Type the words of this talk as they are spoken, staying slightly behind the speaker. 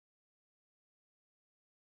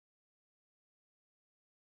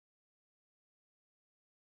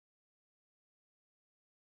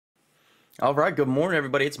All right, good morning,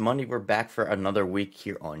 everybody. It's Monday. We're back for another week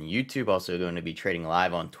here on YouTube. Also going to be trading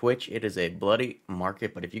live on Twitch. It is a bloody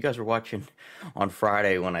market, but if you guys were watching on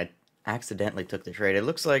Friday when I accidentally took the trade, it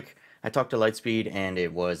looks like I talked to Lightspeed and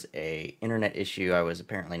it was a internet issue. I was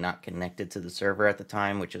apparently not connected to the server at the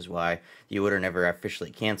time, which is why the order never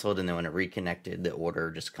officially canceled, and then when it reconnected, the order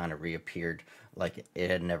just kind of reappeared like it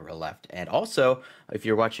had never left. And also, if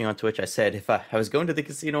you're watching on Twitch, I said if I was going to the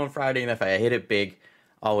casino on Friday and if I hit it big,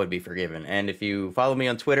 all would be forgiven. And if you follow me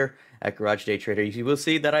on Twitter at GarageDayTrader, you will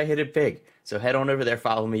see that I hit it big. So head on over there,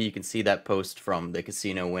 follow me. You can see that post from the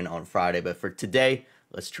casino win on Friday. But for today,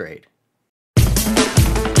 let's trade.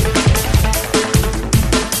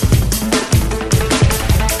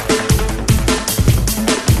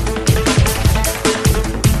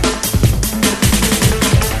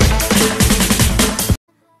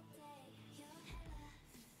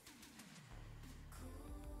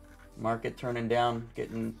 Market turning down,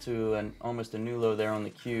 getting to almost a new low there on the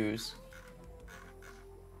Qs.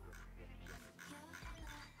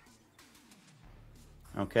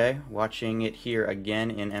 Okay, watching it here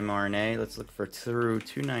again in MRNA. Let's look for through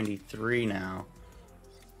 293 now.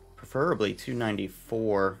 Preferably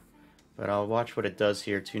 294, but I'll watch what it does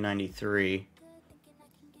here. 293.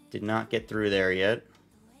 Did not get through there yet.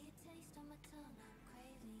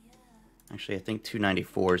 Actually, I think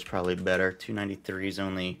 294 is probably better. 293 is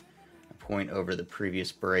only point over the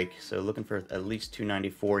previous break, so looking for at least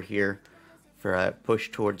 294 here for a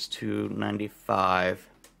push towards 295.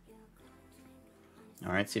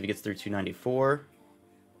 All right, see if it gets through 294.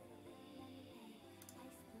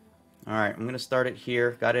 All right, I'm gonna start it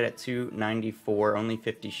here. Got it at 294, only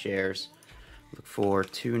 50 shares. Look for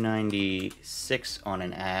 296 on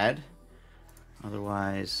an ad.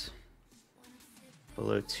 Otherwise,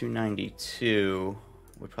 below 292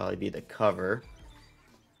 would probably be the cover.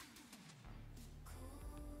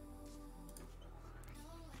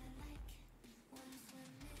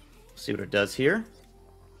 See what it does here.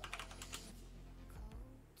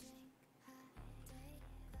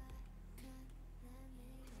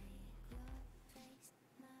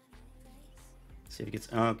 See if it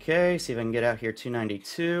gets okay. See if I can get out here.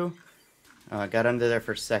 292. Got under there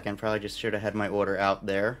for a second. Probably just should have had my order out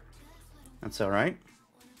there. That's all right.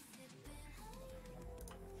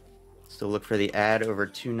 Still look for the ad over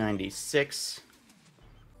 296.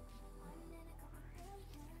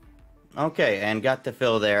 Okay, and got the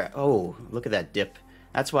fill there. Oh, look at that dip.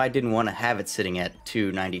 That's why I didn't want to have it sitting at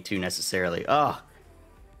 292 necessarily. Oh,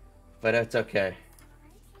 but that's okay.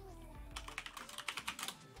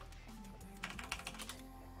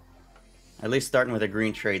 At least starting with a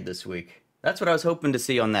green trade this week. That's what I was hoping to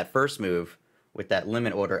see on that first move with that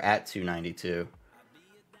limit order at 292.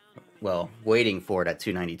 Well, waiting for it at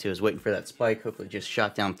 292. I was waiting for that spike. Hopefully just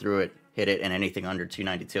shot down through it, hit it, and anything under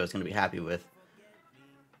 292 I was going to be happy with.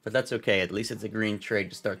 But that's okay, at least it's a green trade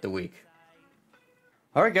to start the week.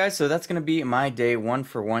 Alright guys, so that's going to be my day 1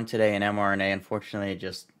 for 1 today in MRNA. Unfortunately,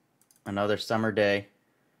 just another summer day.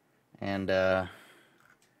 And could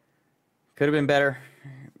have been better.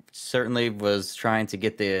 Certainly was trying to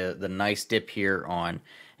get the nice dip here on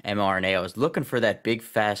MRNA. I was looking for that big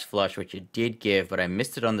fast flush, which it did give, but I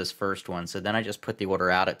missed it on this first one. So then I just put the order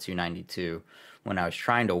out at 292. When I was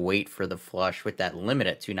trying to wait for the flush with that limit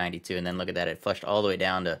at 292, and then look at that, it flushed all the way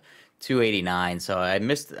down to 289. So I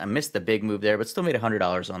missed the big move there, but still made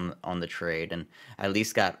 $100 on the trade, and at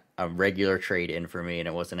least got a regular trade in for me, and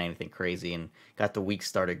it wasn't anything crazy, and got the week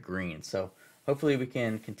started green. So hopefully we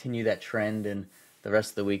can continue that trend, and the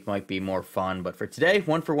rest of the week might be more fun. But for today,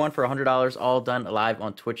 1 for 1 for $100, all done live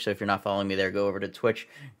on Twitch. So if you're not following me there, go over to Twitch,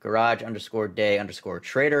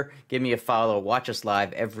 Garage_Day_Trader. Give me a follow. Watch us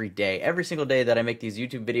live every day. Every single day that I make these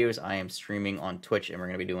YouTube videos, I am streaming on Twitch, and we're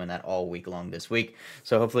going to be doing that all week long this week.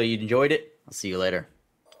 So hopefully you enjoyed it. I'll see you later.